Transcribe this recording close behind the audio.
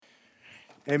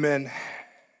Amen.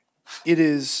 It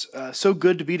is so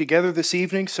good to be together this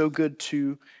evening, so good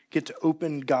to get to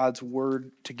open God's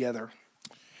Word together.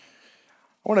 I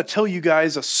want to tell you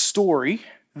guys a story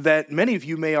that many of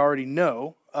you may already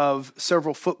know of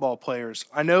several football players.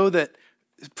 I know that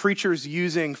preachers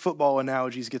using football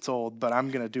analogies gets old, but I'm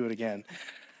going to do it again.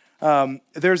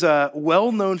 There's a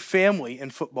well-known family in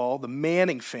football, the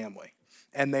Manning family,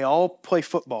 and they all play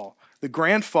football. The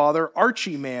grandfather,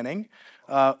 Archie Manning,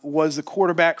 was the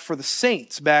quarterback for the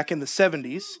Saints back in the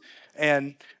 70s,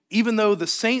 and even though the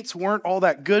Saints weren't all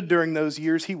that good during those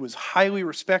years, he was highly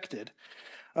respected.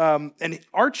 And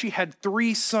Archie had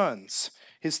three sons.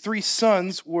 His three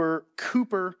sons were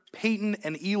Cooper, Peyton,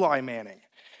 and Eli Manning.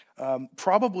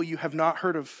 Probably you have not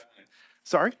heard of...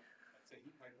 Sorry?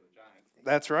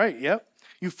 That's right, yep.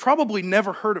 You've probably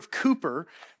never heard of Cooper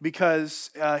because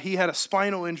he had a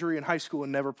spinal injury in high school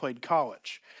and never played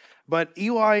college. But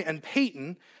Eli and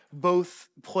Peyton both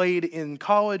played in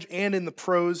college and in the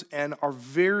pros and are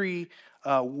very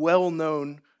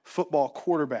well-known football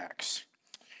quarterbacks.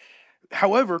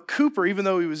 However, Cooper, even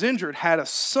though he was injured, had a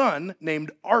son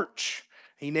named Arch.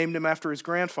 He named him after his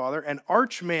grandfather, and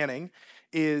Arch Manning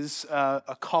is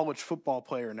a college football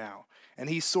player now. And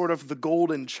he's sort of the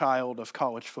golden child of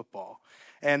college football.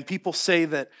 And people say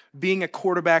that being a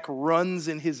quarterback runs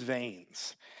in his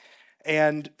veins.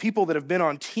 And people that have been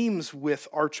on teams with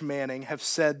Arch Manning have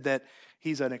said that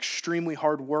he's an extremely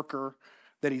hard worker,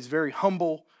 that he's very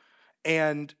humble,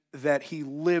 and that he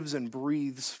lives and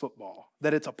breathes football,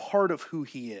 that it's a part of who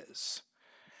he is.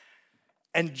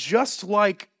 And just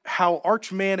like how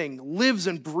Arch Manning lives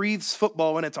and breathes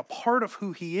football and it's a part of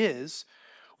who he is,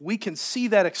 we can see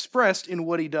that expressed in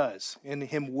what he does, in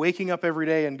him waking up every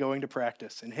day and going to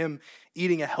practice, in him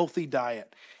eating a healthy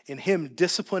diet, in him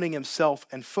disciplining himself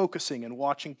and focusing and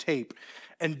watching tape,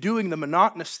 and doing the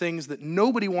monotonous things that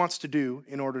nobody wants to do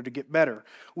in order to get better.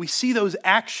 We see those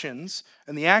actions,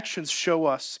 and the actions show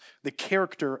us the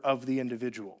character of the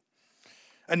individual.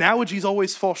 Analogies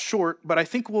always fall short, but I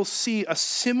think we'll see a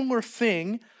similar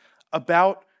thing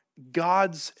about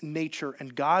God's nature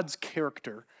and God's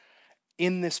character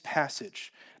in this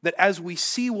passage, that as we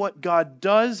see what God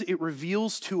does, it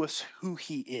reveals to us who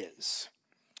he is.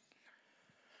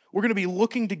 We're going to be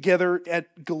looking together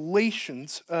at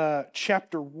Galatians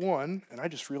chapter 1, and I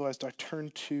just realized I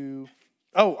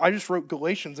just wrote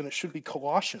Galatians and it should be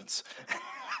Colossians.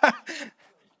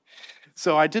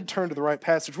 So I did turn to the right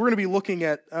passage. We're going to be looking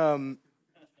at the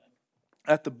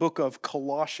book of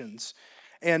Colossians,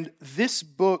 and this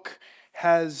book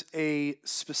has a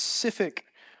specific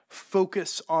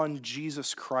focus on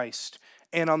Jesus Christ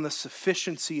and on the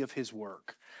sufficiency of his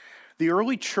work. The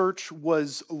early church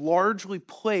was largely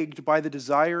plagued by the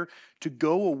desire to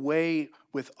go away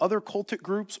with other cultic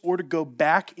groups or to go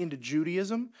back into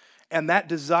Judaism, and that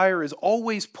desire is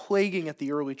always plaguing at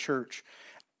the early church.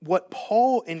 What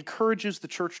Paul encourages the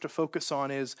church to focus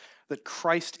on is that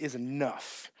Christ is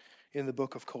enough in the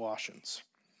book of Colossians.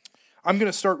 I'm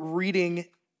going to start reading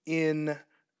in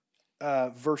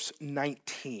verse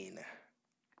 19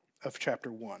 of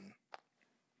chapter 1.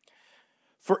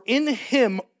 For in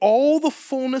him all the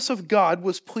fullness of God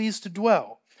was pleased to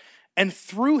dwell, and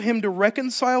through him to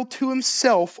reconcile to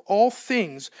himself all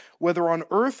things, whether on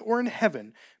earth or in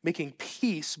heaven, making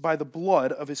peace by the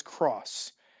blood of his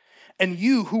cross. And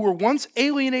you who were once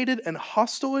alienated and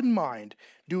hostile in mind,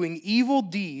 doing evil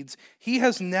deeds, he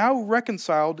has now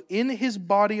reconciled in his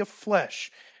body of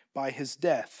flesh by his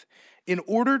death, in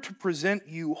order to present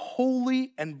you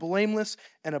holy and blameless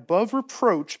and above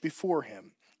reproach before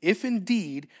him, if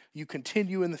indeed you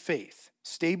continue in the faith,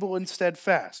 stable and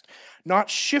steadfast, not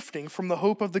shifting from the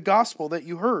hope of the gospel that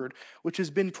you heard, which has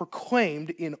been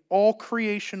proclaimed in all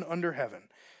creation under heaven,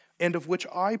 and of which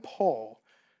I, Paul,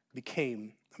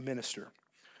 became a minister.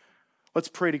 Let's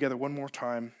pray together one more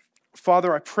time.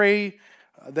 Father, I pray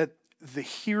that the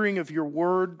hearing of your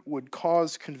word would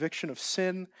cause conviction of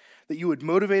sin, that you would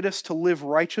motivate us to live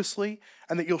righteously,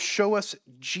 and that you'll show us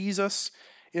Jesus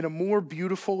in a more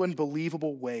beautiful and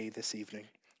believable way this evening.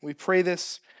 We pray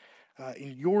this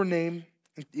in your name,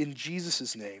 in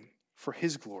Jesus' name, for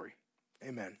his glory.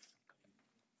 Amen.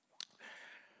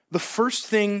 The first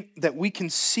thing that we can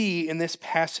see in this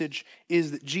passage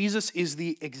is that Jesus is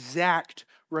the exact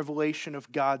revelation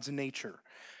of God's nature.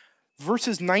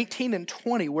 Verses 19 and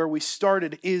 20, where we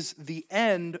started, is the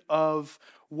end of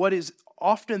what is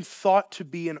often thought to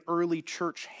be an early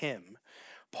church hymn.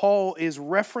 Paul is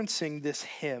referencing this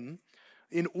hymn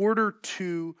in order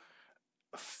to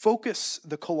focus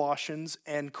the Colossians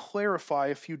and clarify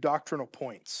a few doctrinal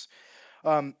points.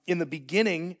 In the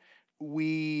beginning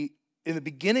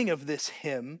of this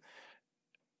hymn,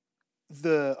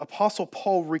 the Apostle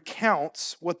Paul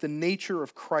recounts what the nature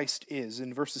of Christ is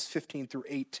in verses 15 through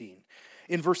 18.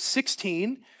 In verse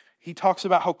 16, he talks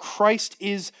about how Christ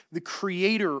is the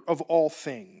creator of all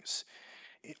things.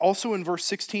 Also in verse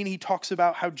 16, he talks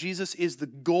about how Jesus is the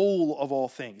goal of all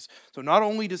things. So not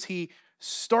only does he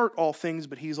start all things,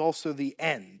 but he's also the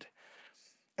end.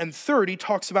 And third, he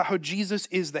talks about how Jesus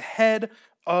is the head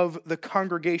of the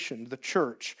congregation, the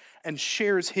church, and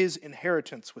shares his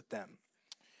inheritance with them.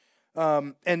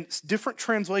 And different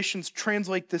translations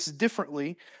translate this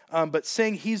differently, but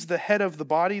saying he's the head of the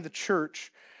body, the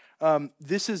church,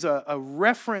 this is a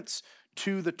reference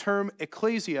to the term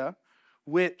ecclesia,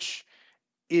 which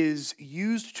is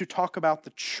used to talk about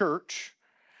the church,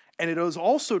 and it is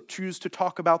also used to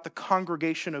talk about the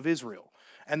congregation of Israel.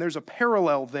 And there's a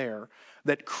parallel there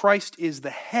that Christ is the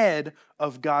head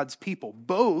of God's people,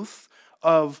 both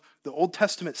of the Old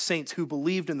Testament saints who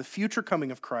believed in the future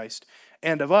coming of Christ,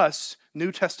 and of us,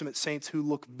 New Testament saints who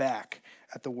look back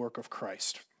at the work of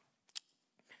Christ.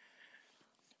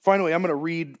 Finally, I'm going to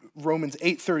read Romans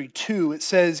 8:32. It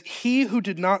says, "He who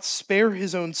did not spare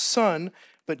his own son,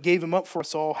 but gave him up for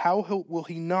us all, how will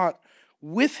he not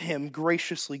with him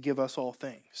graciously give us all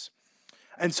things?"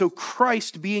 And so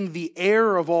Christ, being the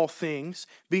heir of all things,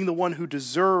 being the one who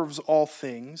deserves all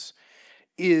things,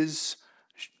 is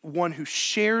one who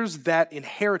shares that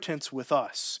inheritance with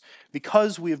us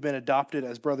because we have been adopted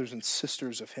as brothers and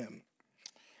sisters of him.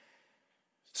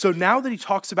 So now that he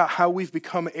talks about how we've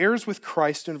become heirs with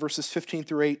Christ in verses 15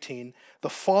 through 18, the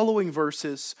following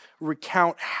verses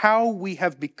recount how we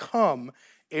have become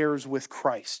heirs with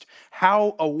Christ,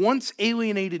 how a once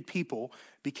alienated people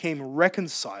became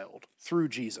reconciled through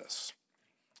Jesus.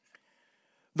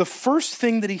 The first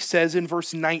thing that he says in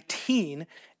verse 19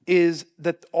 is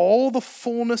that all the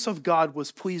fullness of God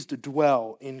was pleased to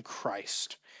dwell in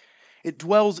Christ. It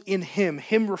dwells in him.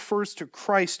 Him refers to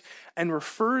Christ and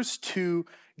refers to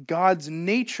God's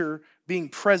nature being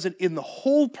present in the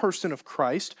whole person of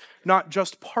Christ, not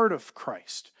just part of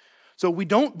Christ. So we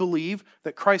don't believe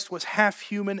that Christ was half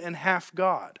human and half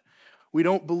God. We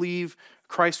don't believe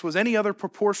Christ was any other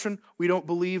proportion. We don't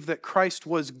believe that Christ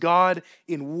was God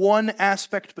in one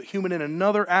aspect but human in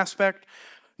another aspect.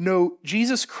 No,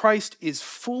 Jesus Christ is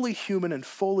fully human and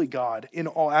fully God in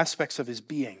all aspects of his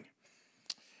being.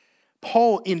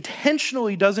 Paul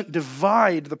intentionally doesn't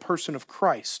divide the person of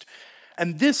Christ.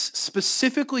 And this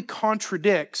specifically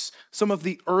contradicts some of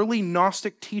the early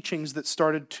Gnostic teachings that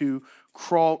started to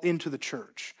crawl into the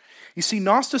church. You see,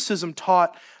 Gnosticism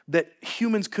taught that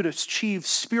humans could achieve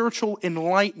spiritual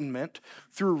enlightenment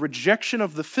through rejection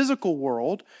of the physical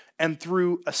world and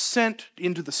through ascent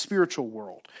into the spiritual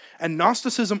world. And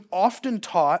Gnosticism often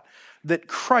taught that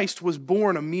Christ was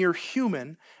born a mere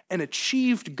human and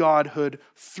achieved godhood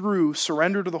through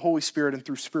surrender to the Holy Spirit and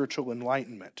through spiritual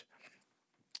enlightenment.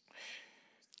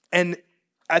 And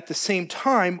at the same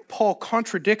time, Paul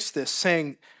contradicts this,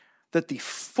 saying that the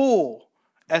full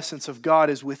essence of God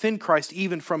is within Christ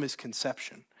even from his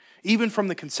conception. Even from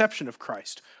the conception of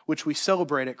Christ, which we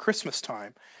celebrate at Christmas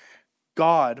time,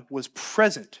 God was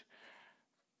present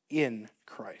in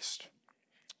Christ.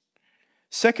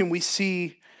 Third, we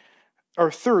see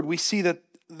that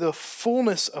the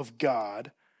fullness of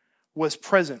God was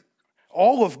present.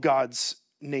 All of God's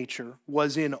nature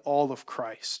was in all of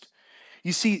Christ.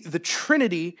 You see, the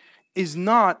Trinity is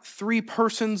not three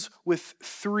persons with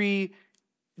three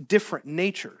different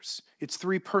natures. It's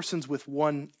three persons with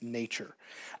one nature.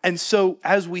 And so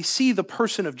as we see the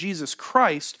person of Jesus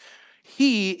Christ,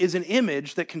 he is an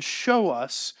image that can show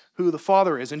us who the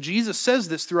Father is. And Jesus says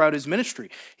this throughout his ministry.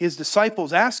 His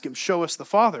disciples ask him, "Show us the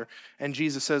Father." And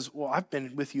Jesus says, "Well, I've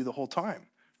been with you the whole time.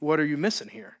 What are you missing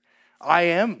here? I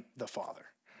am the Father."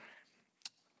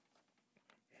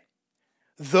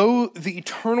 Though the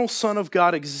eternal Son of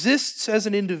God exists as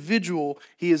an individual,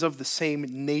 he is of the same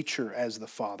nature as the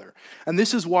Father. And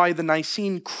this is why the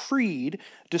Nicene Creed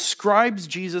describes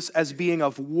Jesus as being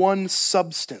of one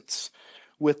substance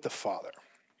with the Father.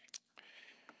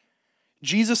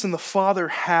 Jesus and the Father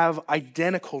have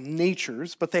identical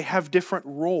natures, but they have different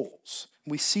roles.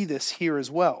 We see this here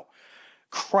as well.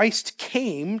 Christ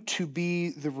came to be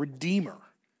the Redeemer.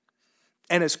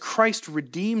 And as Christ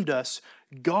redeemed us,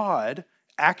 God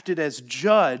acted as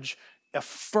judge,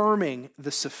 affirming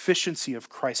the sufficiency of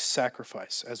Christ's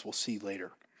sacrifice, as we'll see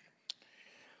later.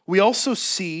 We also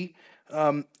see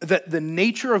that the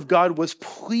nature of God was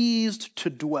pleased to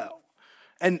dwell.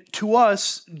 And to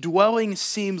us, dwelling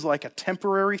seems like a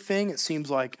temporary thing. It seems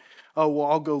like, oh,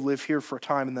 well, I'll go live here for a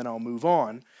time and then I'll move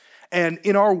on. And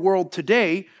in our world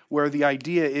today, where the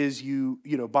idea is you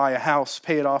buy a house,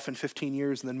 pay it off in 15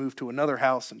 years, and then move to another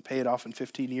house and pay it off in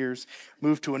 15 years,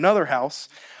 move to another house.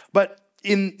 But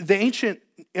in the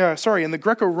in the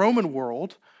Greco-Roman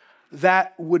world,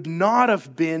 that would not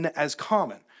have been as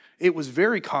common. It was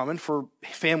very common for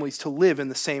families to live in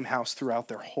the same house throughout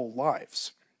their whole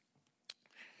lives.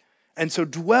 And so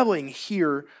dwelling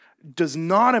here does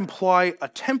not imply a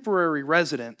temporary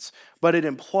residence, but it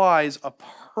implies a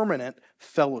permanent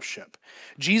fellowship.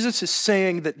 Jesus is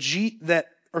saying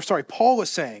Paul is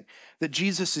saying that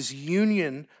Jesus'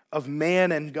 union of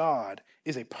man and God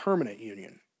is a permanent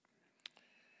union.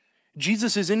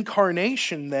 Jesus'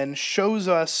 incarnation then shows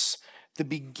us the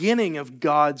beginning of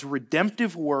God's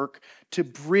redemptive work to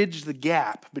bridge the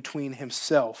gap between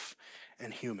himself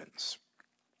and humans.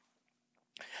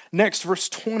 Next, verse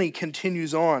 20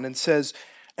 continues on and says,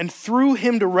 "And through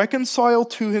him to reconcile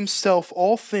to himself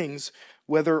all things,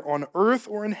 whether on earth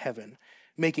or in heaven,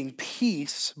 making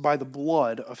peace by the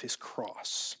blood of his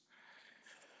cross."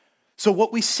 So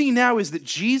what we see now is that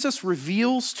Jesus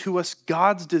reveals to us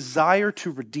God's desire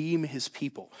to redeem his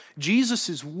people.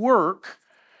 Jesus' work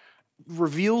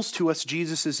reveals to us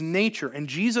Jesus' nature, and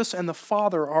Jesus and the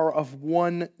Father are of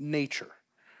one nature.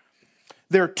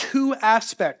 There are two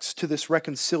aspects to this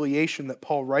reconciliation that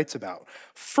Paul writes about.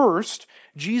 First,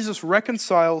 Jesus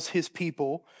reconciles his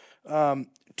people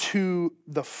to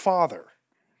the Father.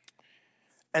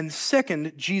 And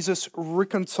second, Jesus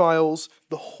reconciles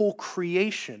the whole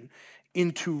creation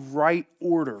into right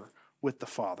order with the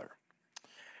Father.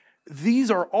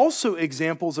 These are also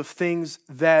examples of things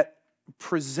that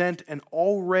present an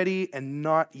already and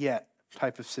not yet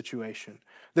type of situation.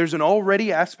 There's an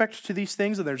already aspect to these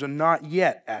things, and there's a not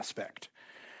yet aspect.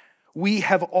 We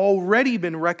have already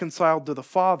been reconciled to the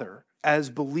Father as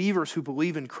believers who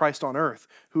believe in Christ on earth,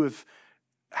 who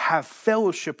have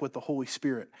fellowship with the Holy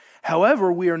Spirit.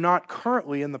 However, we are not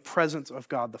currently in the presence of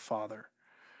God the Father,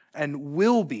 and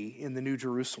will be in the New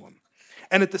Jerusalem.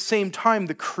 And at the same time,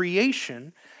 the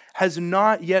creation has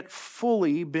not yet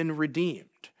fully been redeemed.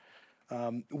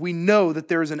 We know that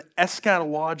there is an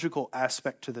eschatological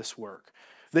aspect to this work,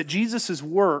 that Jesus'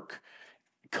 work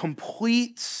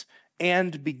completes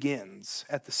and begins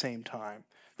at the same time.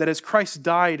 That as Christ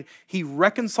died, he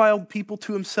reconciled people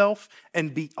to himself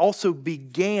and also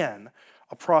began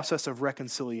a process of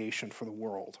reconciliation for the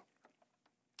world.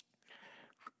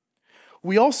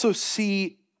 We also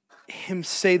see him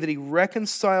say that he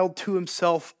reconciled to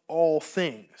himself all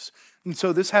things. And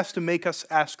so this has to make us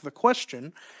ask the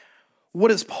question, what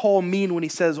does Paul mean when he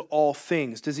says all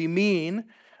things? Does he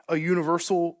mean a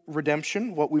universal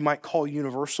redemption, what we might call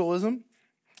universalism?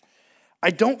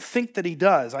 I don't think that he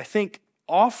does. I think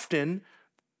often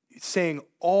saying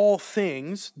all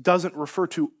things doesn't refer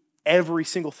to every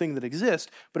single thing that exists,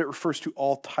 but it refers to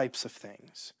all types of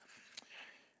things.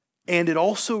 And it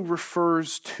also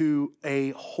refers to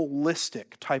a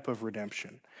holistic type of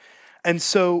redemption. And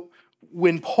so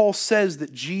when Paul says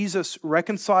that Jesus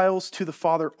reconciles to the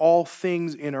Father all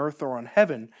things in earth or on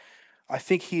heaven, I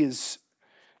think he is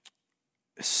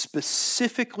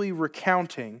specifically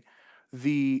recounting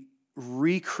the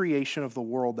recreation of the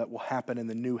world that will happen in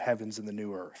the new heavens and the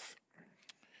new earth.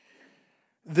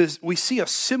 We see a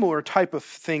similar type of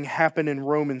thing happen in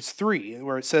Romans 3,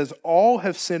 where it says, "All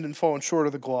have sinned and fallen short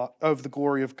of the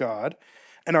glory of God,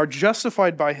 and are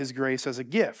justified by his grace as a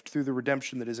gift through the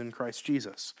redemption that is in Christ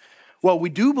Jesus." Well, we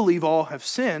do believe all have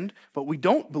sinned, but we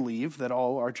don't believe that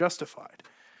all are justified.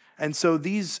 And so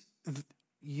these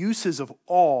uses of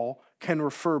all can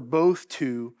refer both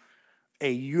to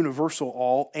a universal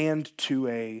all and to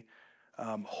a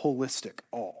holistic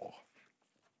all.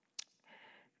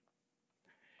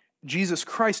 Jesus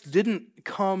Christ didn't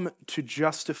come to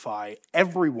justify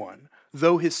everyone,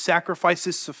 though his sacrifice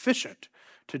is sufficient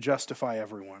to justify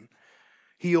everyone.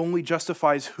 He only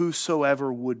justifies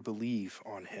whosoever would believe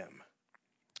on him.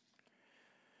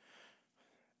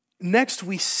 Next,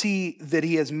 we see that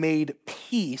he has made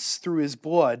peace through his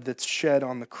blood that's shed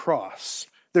on the cross.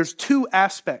 There's two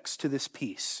aspects to this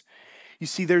peace. You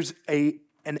see, there's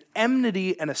an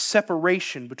enmity and a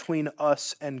separation between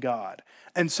us and God.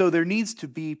 And so there needs to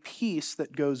be peace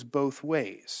that goes both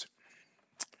ways.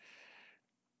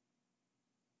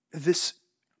 This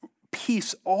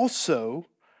peace also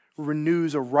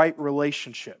renews a right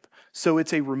relationship. So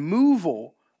it's a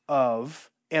removal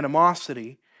of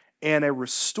animosity and a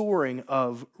restoring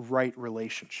of right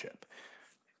relationship.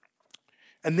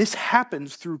 And this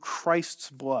happens through Christ's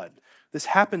blood. This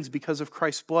happens because of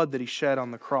Christ's blood that he shed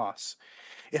on the cross.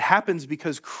 It happens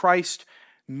because Christ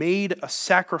made a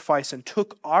sacrifice and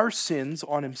took our sins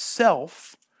on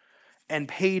himself and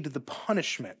paid the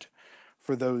punishment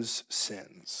for those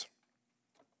sins.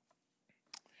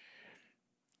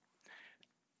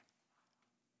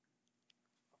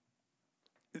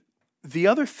 The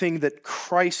other thing that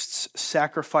Christ's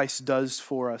sacrifice does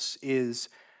for us is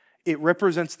it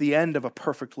represents the end of a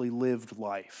perfectly lived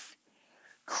life.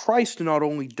 Christ not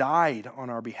only died on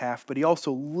our behalf, but he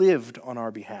also lived on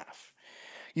our behalf.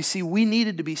 You see, we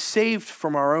needed to be saved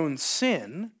from our own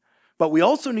sin, but we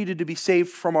also needed to be saved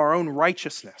from our own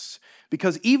righteousness,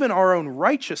 because even our own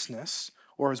righteousness,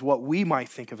 or as what we might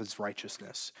think of as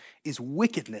righteousness, is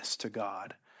wickedness to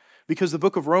God. Because the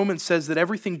book of Romans says that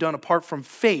everything done apart from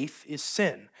faith is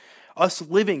sin. Us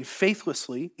living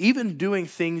faithlessly, even doing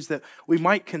things that we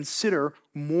might consider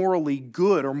morally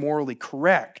good or morally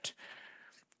correct,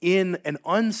 in an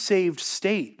unsaved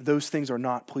state, those things are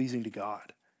not pleasing to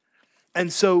God.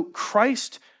 And so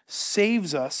Christ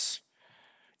saves us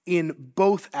in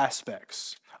both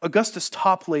aspects. Augustus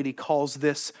Toplady calls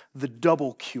this the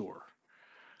double cure,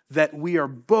 that we are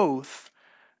both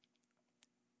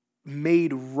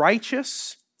made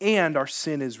righteous and our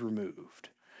sin is removed.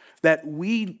 That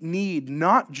we need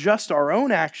not just our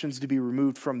own actions to be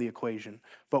removed from the equation,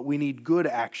 but we need good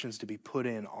actions to be put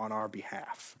in on our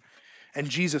behalf. And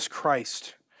Jesus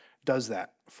Christ does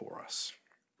that for us.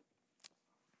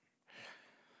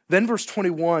 Then verse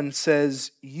 21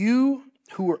 says, "You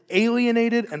who were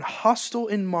alienated and hostile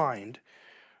in mind,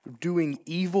 doing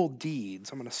evil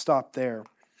deeds." I'm going to stop there.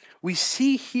 We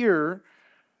see here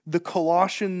the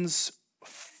Colossians'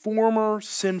 former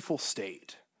sinful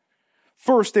state.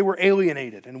 First, they were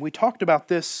alienated, and we talked about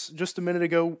this just a minute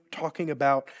ago, talking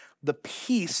about the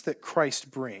peace that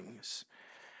Christ brings.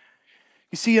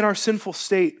 You see, in our sinful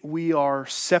state, we are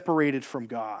separated from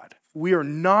God. We are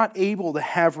not able to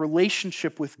have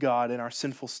relationship with God in our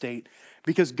sinful state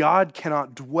because God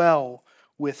cannot dwell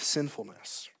with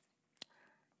sinfulness.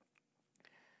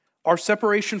 Our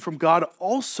separation from God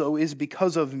also is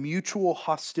because of mutual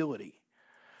hostility.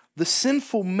 The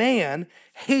sinful man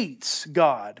hates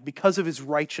God because of his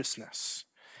righteousness,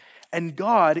 and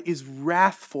God is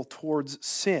wrathful towards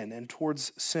sin and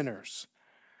towards sinners.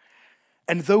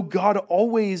 And though God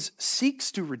always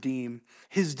seeks to redeem,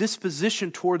 his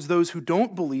disposition towards those who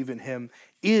don't believe in him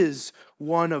is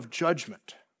one of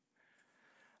judgment.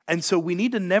 And so we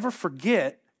need to never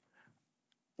forget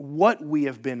what we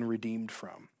have been redeemed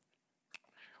from.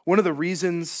 One of the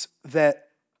reasons that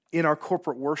in our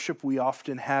corporate worship we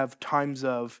often have times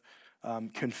of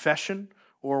confession,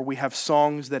 or we have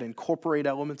songs that incorporate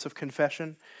elements of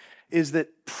confession, is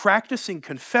that practicing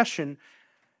confession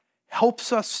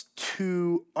helps us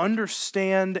to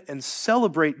understand and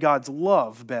celebrate God's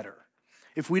love better.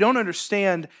 If we don't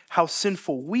understand how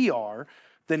sinful we are,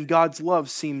 then God's love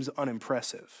seems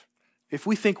unimpressive. If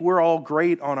we think we're all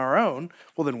great on our own,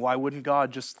 well then why wouldn't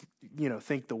God just,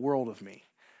 think the world of me?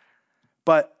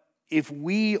 But if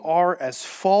we are as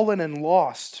fallen and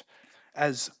lost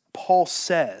as Paul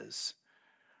says,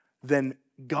 then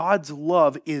God's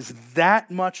love is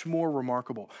that much more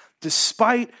remarkable.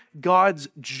 Despite God's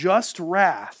just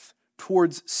wrath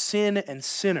towards sin and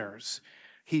sinners,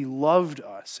 he loved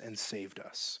us and saved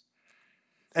us.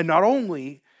 And not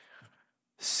only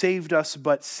saved us,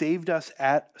 but saved us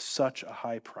at such a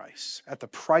high price, at the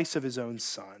price of his own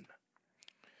Son.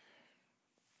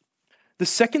 The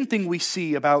second thing we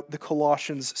see about the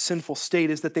Colossians' sinful state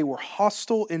is that they were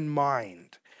hostile in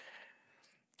mind.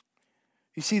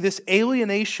 You see, this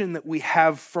alienation that we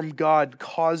have from God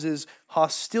causes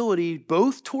hostility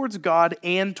both towards God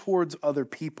and towards other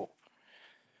people.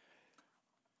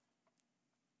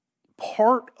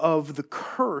 Part of the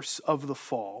curse of the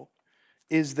fall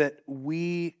is that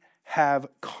we have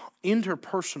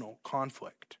interpersonal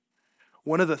conflict.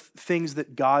 One of the things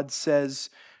that God says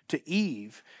to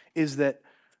Eve is that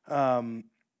her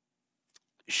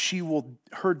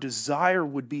desire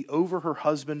would be over her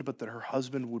husband, but that her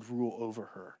husband would rule over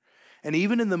her. And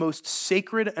even in the most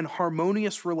sacred and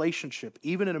harmonious relationship,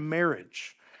 even in a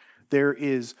marriage, there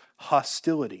is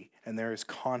hostility and there is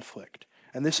conflict.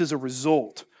 And this is a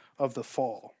result of the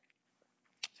fall.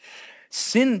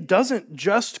 Sin doesn't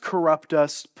just corrupt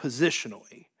us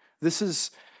positionally. This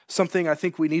is something I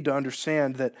think we need to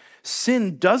understand, that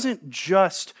sin doesn't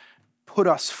just put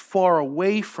us far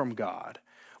away from God,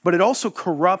 but it also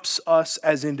corrupts us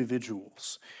as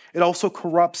individuals. It also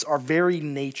corrupts our very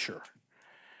nature.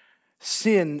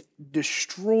 Sin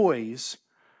destroys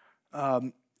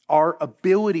our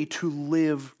ability to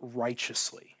live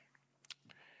righteously.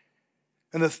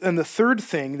 And the third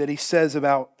thing that he says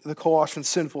about the Colossian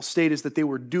sinful state is that they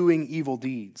were doing evil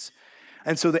deeds.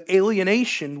 And so the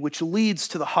alienation, which leads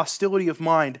to the hostility of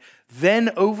mind, then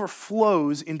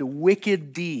overflows into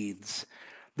wicked deeds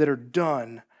that are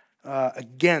done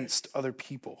against other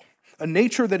people. A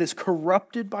nature that is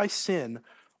corrupted by sin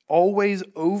always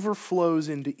overflows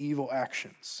into evil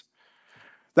actions.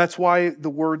 That's why the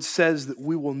word says that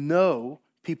we will know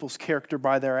people's character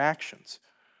by their actions.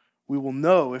 We will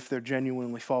know if they're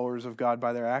genuinely followers of God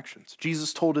by their actions.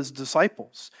 Jesus told his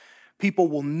disciples, people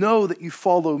will know that you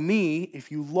follow me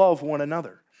if you love one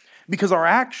another, because our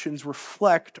actions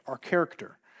reflect our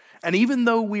character. And even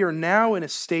though we are now in a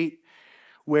state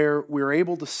where we're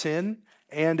able to sin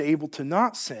and able to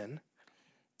not sin,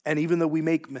 and even though we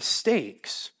make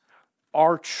mistakes,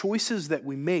 our choices that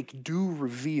we make do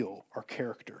reveal our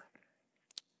character.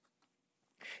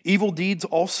 Evil deeds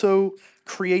also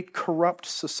create corrupt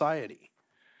society.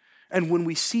 And when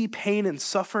we see pain and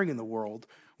suffering in the world,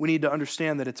 we need to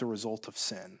understand that it's a result of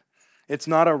sin. It's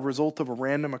not a result of a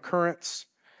random occurrence.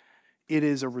 It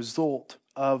is a result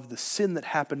of the sin that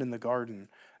happened in the garden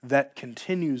that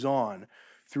continues on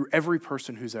through every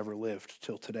person who's ever lived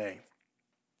till today.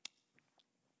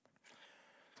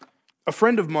 A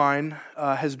friend of mine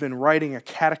has been writing a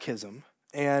catechism,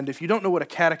 and if you don't know what a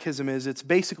catechism is, it's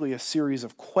basically a series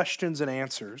of questions and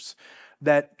answers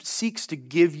that seeks to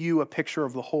give you a picture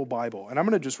of the whole Bible. And I'm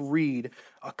going to just read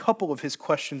a couple of his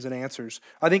questions and answers.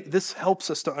 I think this helps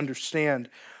us to understand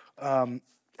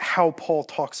how Paul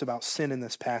talks about sin in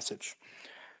this passage.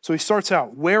 So he starts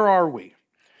out, where are we?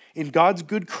 In God's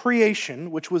good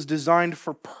creation, which was designed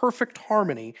for perfect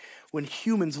harmony when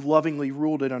humans lovingly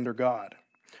ruled it under God.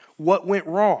 What went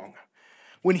wrong?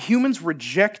 When humans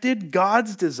rejected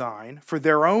God's design for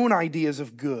their own ideas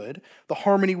of good, the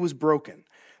harmony was broken.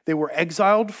 They were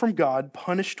exiled from God,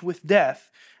 punished with death,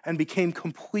 and became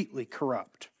completely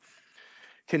corrupt.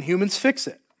 Can humans fix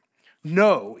it?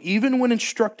 No, even when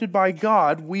instructed by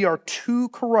God, we are too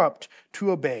corrupt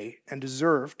to obey and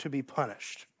deserve to be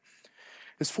punished.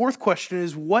 His fourth question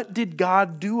is, what did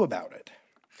God do about it?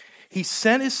 He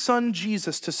sent his son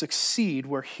Jesus to succeed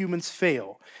where humans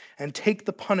fail and take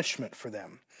the punishment for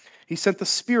them. He sent the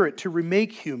Spirit to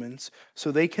remake humans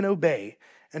so they can obey,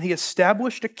 and he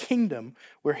established a kingdom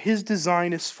where his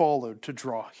design is followed to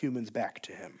draw humans back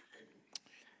to him.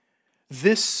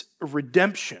 This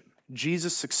redemption,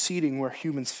 Jesus succeeding where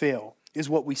humans fail, is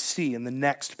what we see in the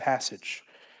next passage,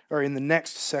 or in the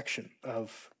next section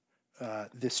of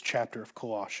this chapter of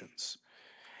Colossians.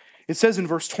 It says in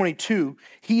verse 22,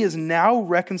 he is now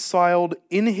reconciled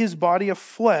in his body of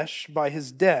flesh by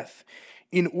his death,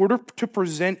 in order to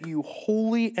present you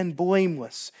holy and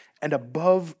blameless and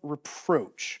above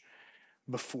reproach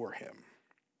before him.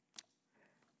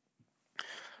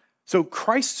 So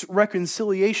Christ's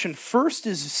reconciliation first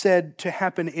is said to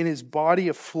happen in his body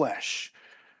of flesh.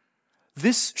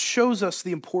 This shows us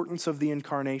the importance of the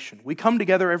incarnation. We come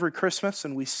together every Christmas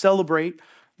and we celebrate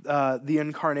the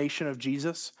incarnation of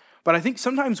Jesus, but I think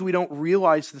sometimes we don't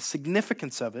realize the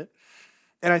significance of it,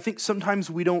 and I think sometimes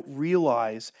we don't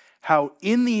realize how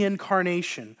in the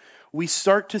incarnation we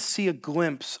start to see a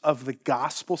glimpse of the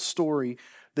gospel story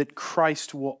that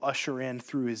Christ will usher in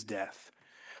through his death.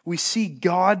 We see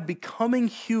God becoming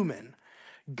human,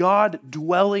 God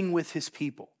dwelling with his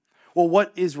people. Well,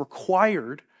 what is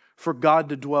required for God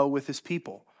to dwell with his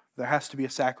people? There has to be a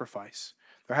sacrifice.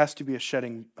 There has to be a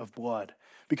shedding of blood.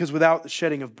 Because without the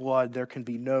shedding of blood, there can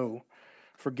be no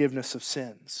forgiveness of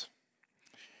sins.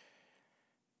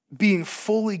 Being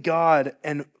fully God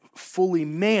and fully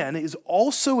man is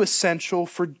also essential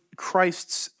for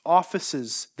Christ's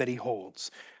offices that he holds.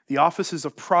 The offices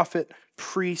of prophet,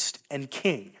 priest, and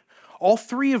king. All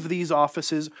three of these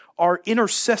offices are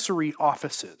intercessory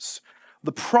offices.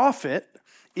 The prophet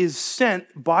is sent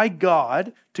by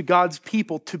God to God's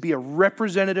people to be a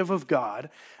representative of God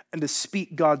and to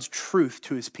speak God's truth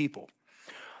to his people.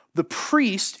 The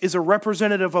priest is a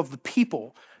representative of the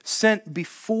people sent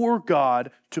before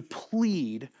God to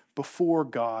plead before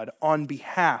God on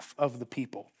behalf of the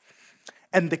people.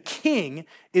 And the king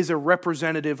is a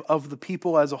representative of the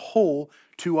people as a whole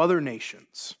to other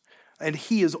nations. And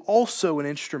he is also an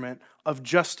instrument of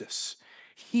justice.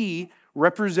 He,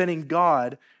 representing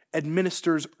God,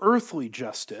 administers earthly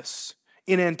justice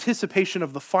in anticipation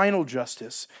of the final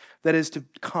justice that is to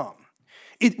come.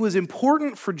 It was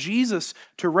important for Jesus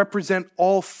to represent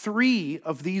all three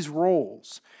of these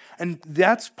roles. And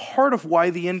that's part of why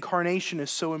the incarnation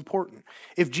is so important.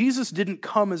 If Jesus didn't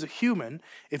come as a human,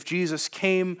 if Jesus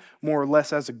came more or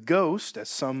less as a ghost, as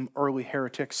some early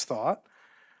heretics thought,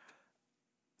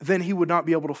 then he would not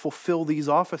be able to fulfill these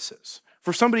offices.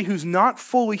 For somebody who's not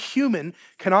fully human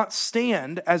cannot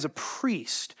stand as a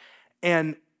priest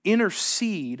and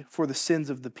intercede for the sins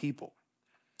of the people.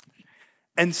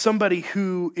 And somebody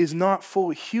who is not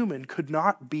fully human could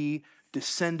not be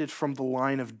descended from the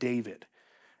line of David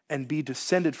and be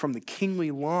descended from the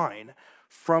kingly line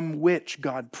from which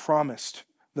God promised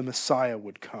the Messiah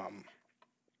would come.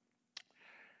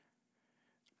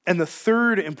 And the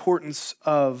third importance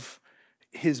of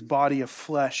his body of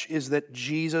flesh is that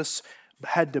Jesus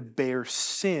had to bear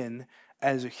sin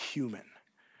as a human.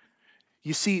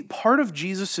 You see, part of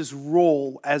Jesus'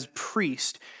 role as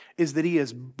priest is that he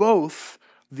is both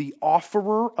the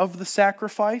offerer of the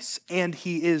sacrifice and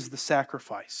he is the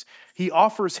sacrifice. He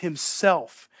offers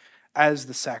himself as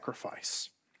the sacrifice.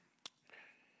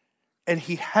 And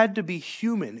he had to be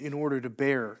human in order to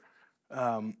bear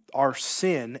our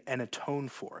sin and atone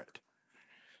for it.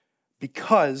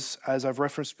 Because, as I've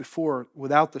referenced before,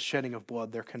 without the shedding of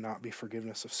blood, there cannot be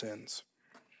forgiveness of sins.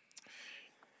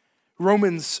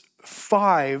 Romans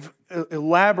 5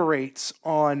 elaborates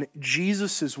on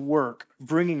Jesus' work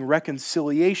bringing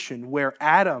reconciliation where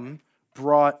Adam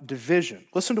brought division.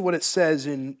 Listen to what it says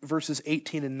in verses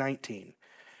 18 and 19.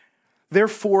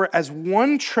 Therefore, as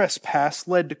one trespass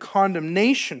led to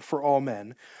condemnation for all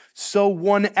men, so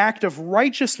one act of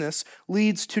righteousness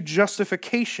leads to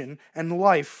justification and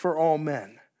life for all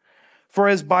men. For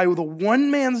as by the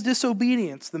one man's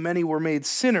disobedience the many were made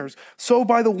sinners, so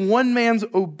by the one man's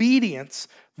obedience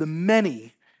the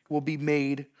many will be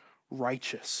made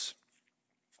righteous.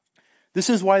 This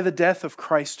is why the death of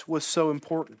Christ was so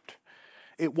important.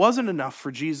 It wasn't enough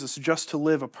for Jesus just to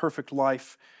live a perfect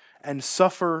life and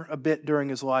suffer a bit during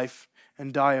his life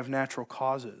and die of natural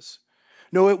causes.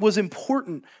 No, it was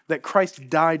important that Christ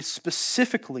died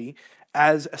specifically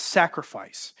as a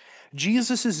sacrifice.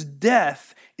 Jesus'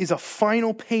 death is a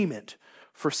final payment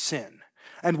for sin.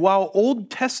 And while Old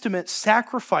Testament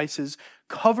sacrifices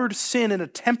covered sin in a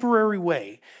temporary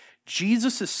way,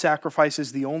 Jesus' sacrifice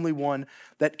is the only one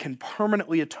that can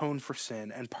permanently atone for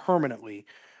sin and permanently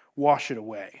wash it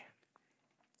away.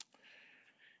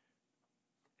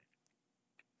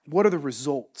 What are the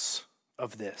results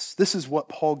of this? This is what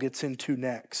Paul gets into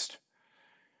next.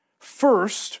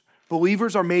 First,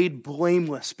 believers are made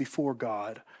blameless before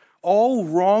God. All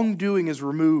wrongdoing is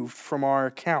removed from our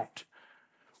account.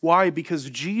 Why? Because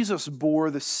Jesus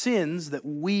bore the sins that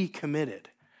we committed,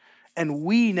 and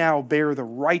we now bear the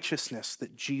righteousness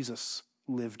that Jesus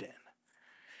lived in.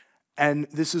 And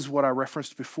this is what I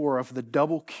referenced before of the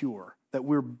double cure, that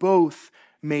we're both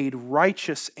made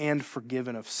righteous and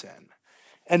forgiven of sin.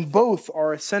 And both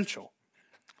are essential.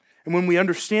 And when we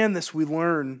understand this, we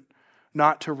learn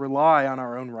not to rely on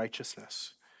our own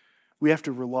righteousness. We have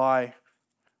to rely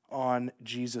on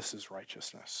Jesus'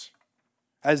 righteousness.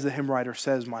 As the hymn writer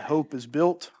says, my hope is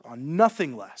built on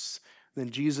nothing less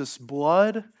than Jesus'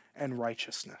 blood and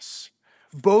righteousness.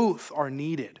 Both are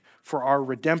needed for our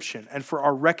redemption and for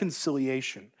our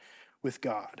reconciliation with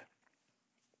God.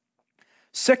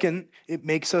 Second, it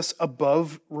makes us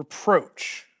above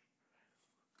reproach.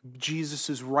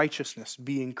 Jesus' righteousness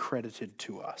being credited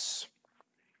to us.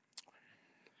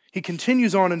 He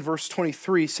continues on in verse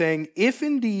 23 saying, if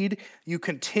indeed you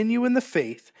continue in the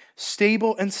faith,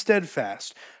 stable and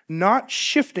steadfast, not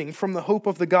shifting from the hope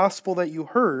of the gospel that you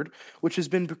heard, which has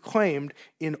been proclaimed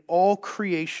in all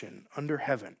creation under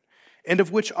heaven, and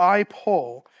of which I,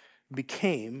 Paul,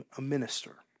 became a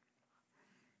minister.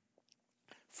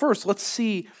 First, let's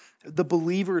see the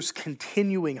believer's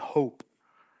continuing hope.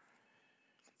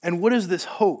 And what is this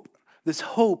hope? This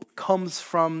hope comes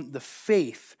from the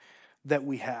faith that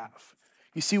we have.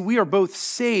 You see, we are both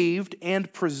saved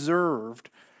and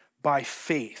preserved by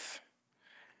faith.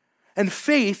 And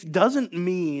faith doesn't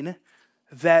mean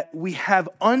that we have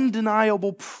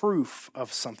undeniable proof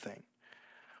of something,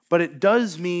 but it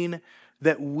does mean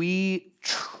that we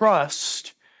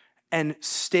trust and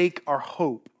stake our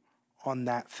hope on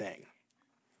that thing.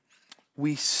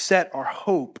 We set our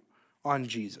hope on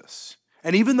Jesus.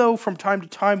 And even though from time to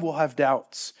time we'll have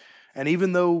doubts, and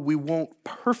even though we won't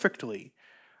perfectly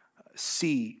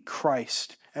see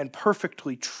Christ and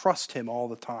perfectly trust him all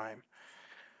the time,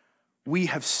 we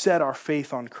have set our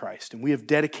faith on Christ and we have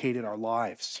dedicated our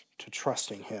lives to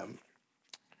trusting him.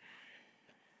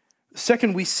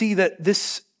 Second, we see that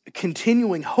this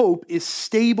continuing hope is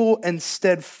stable and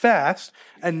steadfast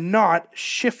and not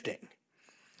shifting.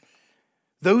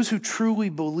 Those who truly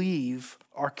believe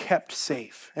are kept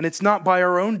safe. And it's not by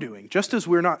our own doing. Just as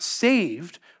we're not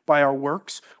saved by our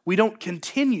works, we don't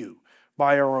continue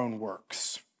by our own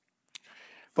works.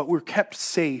 But we're kept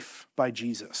safe by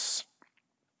Jesus.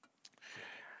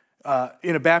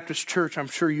 In a Baptist church, I'm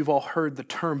sure you've all heard the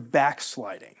term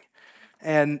backsliding.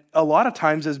 And a lot of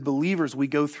times as believers, we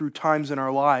go through times in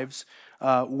our lives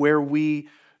where we,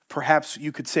 perhaps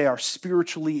you could say, are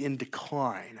spiritually in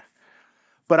decline.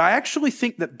 But I actually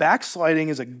think that backsliding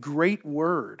is a great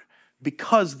word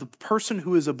because the person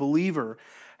who is a believer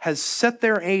has set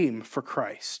their aim for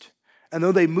Christ. And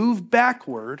though they move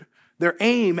backward, their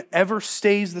aim ever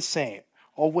stays the same,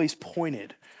 always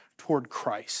pointed toward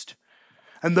Christ.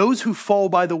 And those who fall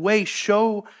by the way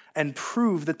show and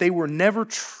prove that they were never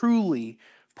truly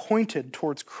pointed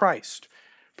towards Christ.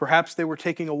 Perhaps they were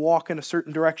taking a walk in a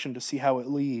certain direction to see how it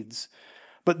leads.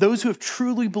 But those who have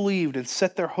truly believed and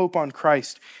set their hope on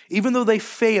Christ, even though they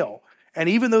fail, and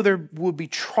even though there will be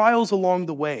trials along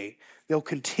the way, they'll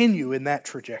continue in that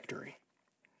trajectory.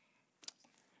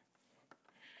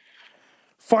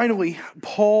 Finally,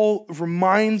 Paul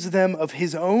reminds them of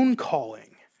his own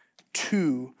calling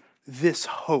to this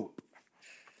hope.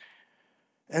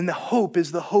 And the hope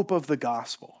is the hope of the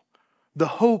gospel. The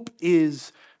hope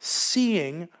is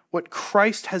seeing what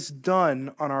Christ has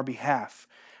done on our behalf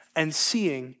and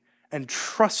seeing and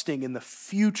trusting in the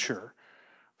future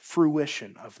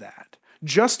fruition of that.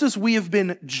 Just as we have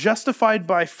been justified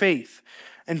by faith,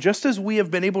 and just as we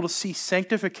have been able to see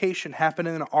sanctification happen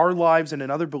in our lives and in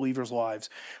other believers' lives,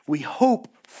 we hope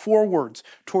forwards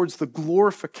towards the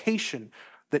glorification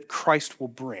that Christ will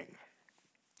bring.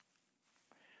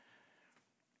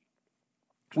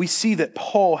 We see that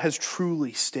Paul has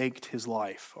truly staked his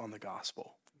life on the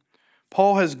gospel.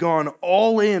 Paul has gone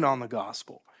all in on the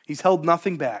gospel. He's held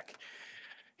nothing back.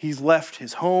 He's left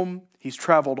his home. He's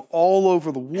traveled all over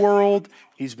the world.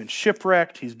 He's been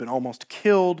shipwrecked. He's been almost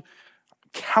killed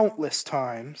countless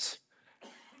times.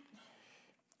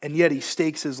 And yet he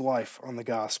stakes his life on the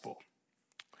gospel.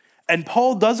 And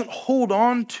Paul doesn't hold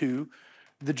on to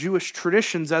the Jewish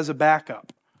traditions as a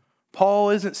backup.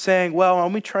 Paul isn't saying, well,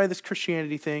 let me try this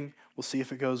Christianity thing. We'll see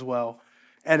if it goes well.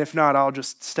 And if not, I'll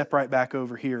just step right back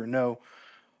over here. No.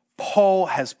 Paul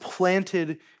has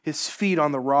planted his feet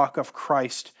on the rock of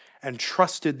Christ and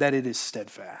trusted that it is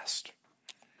steadfast.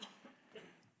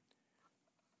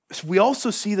 So we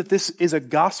also see that this is a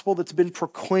gospel that's been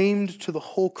proclaimed to the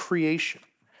whole creation.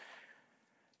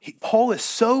 Paul is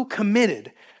so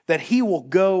committed that he will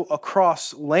go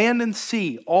across land and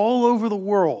sea all over the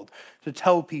world to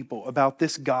tell people about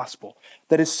this gospel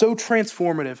that is so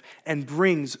transformative and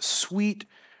brings sweet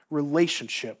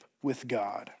relationship with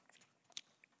God.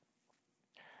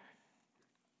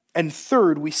 And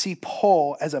third, we see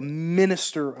Paul as a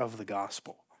minister of the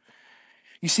gospel.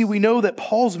 You see, we know that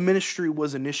Paul's ministry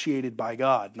was initiated by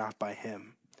God, not by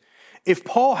him. If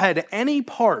Paul had any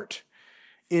part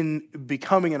in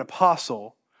becoming an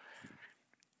apostle,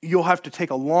 you'll have to take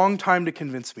a long time to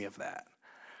convince me of that.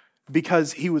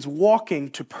 Because he was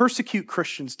walking to persecute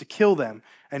Christians, to kill them,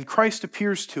 and Christ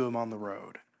appears to him on the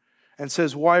road and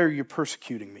says, why are you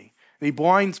persecuting me? And he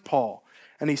blinds Paul,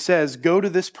 and he says, go to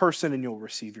this person and you'll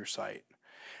receive your sight.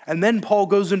 And then Paul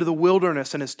goes into the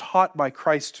wilderness and is taught by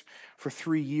Christ for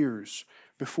 3 years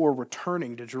before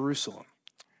returning to Jerusalem.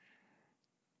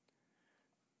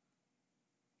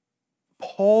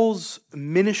 Paul's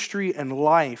ministry and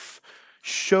life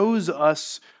shows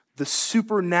us the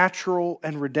supernatural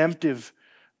and redemptive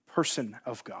person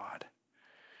of God.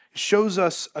 It shows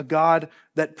us a God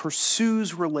that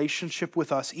pursues relationship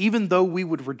with us, even though we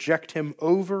would reject him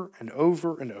over and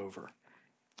over and over.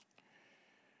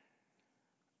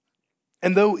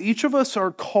 And though each of us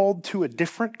are called to a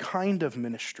different kind of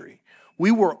ministry, we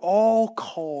were all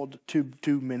called to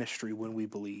do ministry when we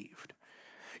believed.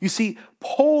 You see,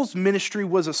 Paul's ministry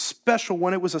was a special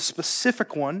one. It was a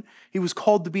specific one. He was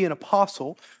called to be an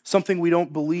apostle, something we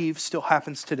don't believe still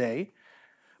happens today.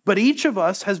 But each of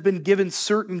us has been given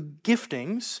certain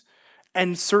giftings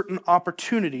and certain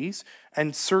opportunities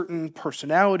and certain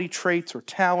personality traits or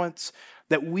talents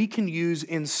that we can use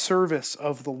in service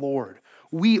of the Lord.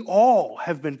 We all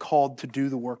have been called to do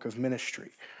the work of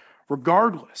ministry,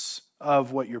 regardless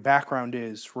of what your background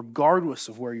is, regardless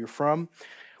of where you're from.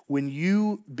 When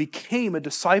you became a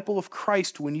disciple of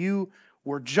Christ, when you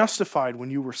were justified,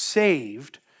 when you were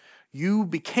saved, you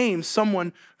became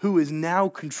someone who is now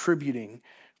contributing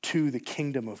to the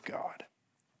kingdom of God.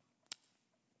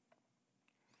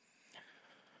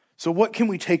 So what can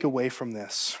we take away from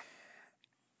this?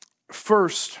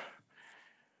 First,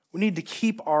 we need to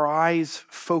keep our eyes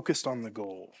focused on the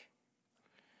goal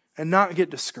and not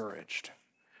get discouraged.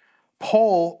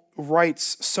 Paul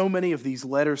writes so many of these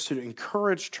letters to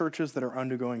encourage churches that are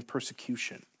undergoing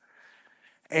persecution.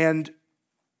 And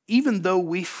even though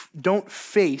we don't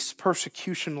face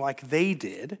persecution like they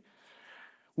did,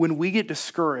 when we get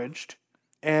discouraged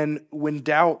and when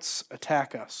doubts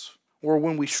attack us or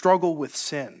when we struggle with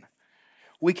sin,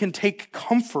 we can take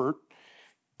comfort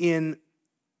in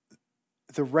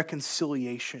the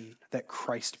reconciliation that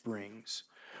Christ brings.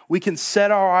 We can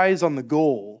set our eyes on the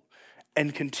goal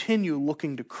and continue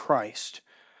looking to Christ.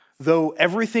 Though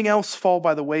everything else fall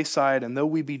by the wayside, and though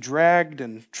we be dragged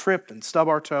and trip and stub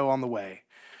our toe on the way,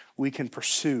 we can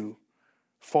pursue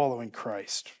following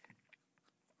Christ.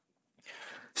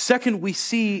 Second, we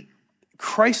see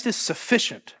Christ is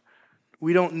sufficient.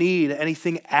 We don't need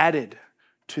anything added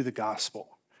to the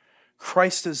gospel.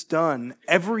 Christ has done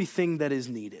everything that is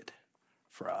needed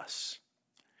for us.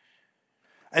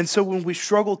 And so when we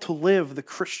struggle to live the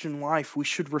Christian life, we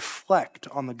should reflect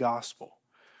on the gospel.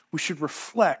 We should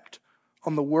reflect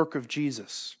on the work of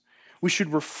Jesus. We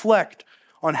should reflect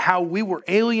on how we were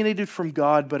alienated from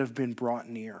God but have been brought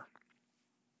near.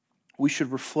 We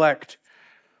should reflect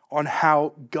on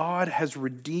how God has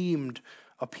redeemed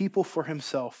a people for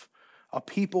himself, a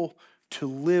people to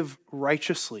live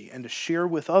righteously and to share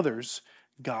with others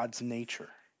God's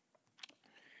nature.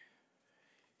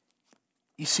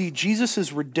 You see,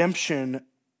 Jesus' redemption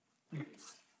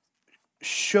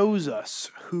shows us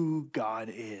who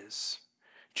God is.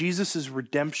 Jesus'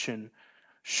 redemption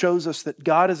shows us that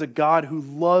God is a God who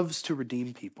loves to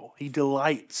redeem people. He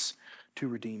delights to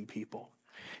redeem people.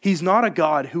 He's not a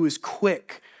God who is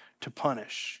quick to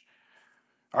punish.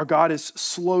 Our God is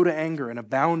slow to anger and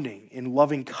abounding in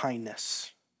loving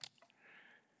kindness.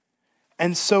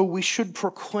 And so we should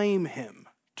proclaim him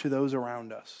to those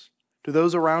around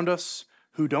us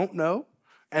who don't know,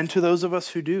 and to those of us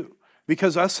who do.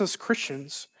 Because us as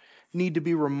Christians need to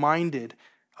be reminded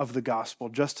of the gospel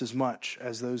just as much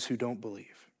as those who don't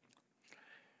believe.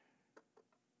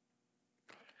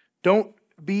 Don't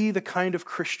be the kind of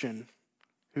Christian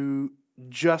who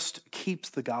just keeps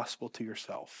the gospel to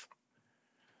yourself.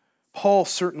 Paul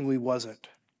certainly wasn't.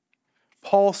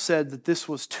 Paul said that this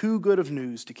was too good of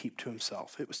news to keep to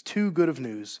himself. It was too good of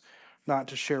news not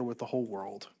to share with the whole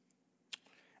world.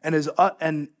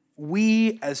 And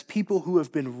we, as people who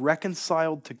have been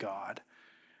reconciled to God,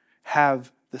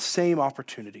 have the same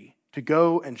opportunity to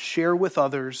go and share with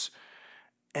others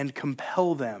and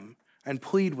compel them and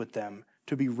plead with them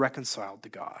to be reconciled to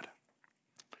God.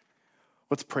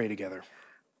 Let's pray together.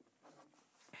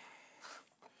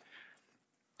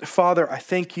 Father, I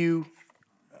thank you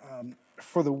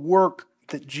for the work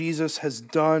that Jesus has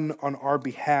done on our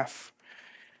behalf.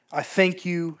 I thank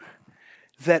you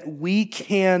that we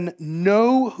can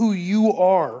know who you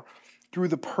are through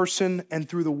the person and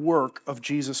through the work of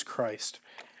Jesus Christ.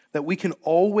 That we can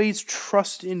always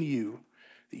trust in you,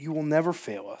 that you will never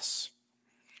fail us.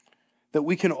 That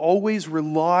we can always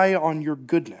rely on your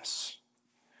goodness.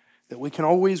 That we can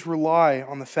always rely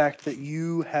on the fact that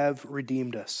you have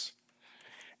redeemed us.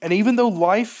 And even though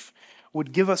life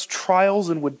would give us trials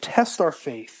and would test our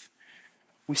faith,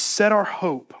 we set our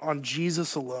hope on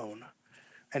Jesus alone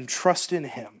and trust in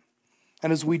him.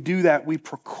 And as we do that, we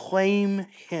proclaim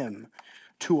him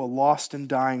to a lost and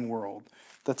dying world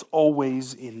that's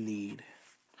always in need.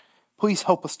 Please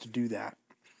help us to do that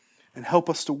and help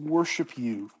us to worship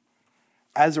you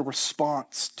as a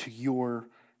response to your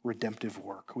redemptive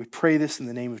work. We pray this in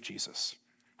the name of Jesus.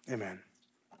 Amen.